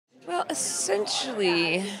Well,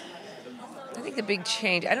 essentially, I think the big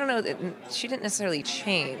change, I don't know that she didn't necessarily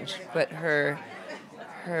change, but her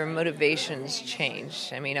motivations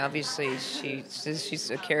changed. I mean, obviously, she's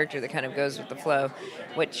a character that kind of goes with the flow.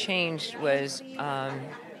 What changed was, and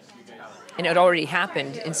it already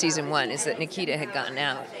happened in season 1, is that Nikita had gotten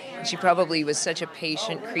out. And she probably was such a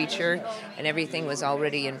patient creature, and everything was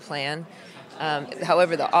already in plan.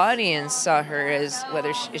 However, the audience saw her as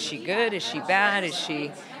is she good, is she bad, is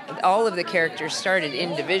she... All of the characters started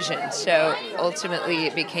in division, so ultimately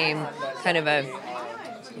it became kind of a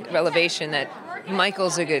revelation that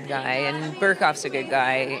Michael's a good guy and Burkhoff's a good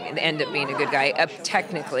guy and end up being a good guy,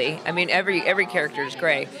 technically. I mean, every character is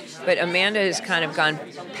great, but Amanda has kind of gone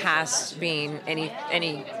past being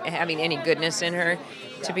having any goodness in her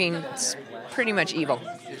to being pretty much evil.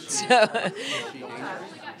 So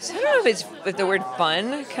I don't know if the word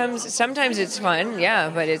fun comes. Sometimes it's fun, yeah,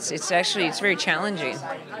 but it's very challenging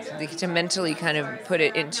to mentally kind of put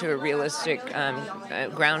it into a realistic,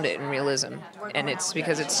 ground it in realism, and it's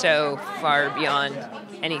because it's so far beyond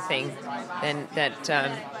anything that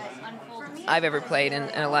I've ever played, and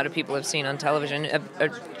a lot of people have seen on television.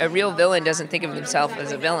 A real villain doesn't think of himself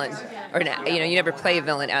as a villain, or you never play a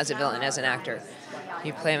villain as an actor.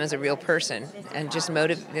 You play him as a real person, and just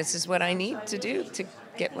this is what I need to do to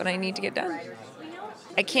get what I need to get done.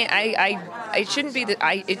 I can't. It shouldn't be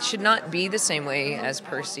it should not be the same way as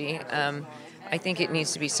Percy. I think it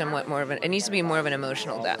needs to be somewhat more of it needs to be more of an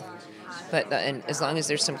emotional death. But and as long as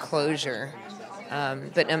there's some closure.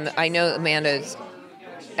 But I know Amanda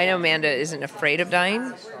isn't afraid of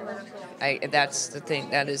dying. That's the thing.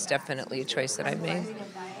 That is definitely a choice that I've made.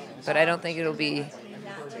 But I don't think it'll be.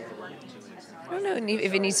 I don't know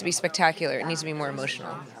if it needs to be spectacular. It needs to be more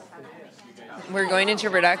emotional. We're going into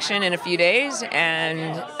production in a few days,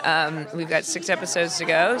 and we've got 6 episodes to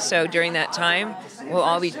go. So during that time, we'll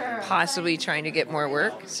all be possibly trying to get more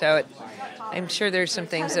work. So I'm sure there's some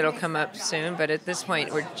things that'll come up soon, but at this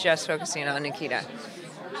point, we're just focusing on Nikita.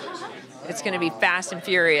 It's going to be fast and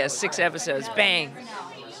furious, 6 episodes, bang.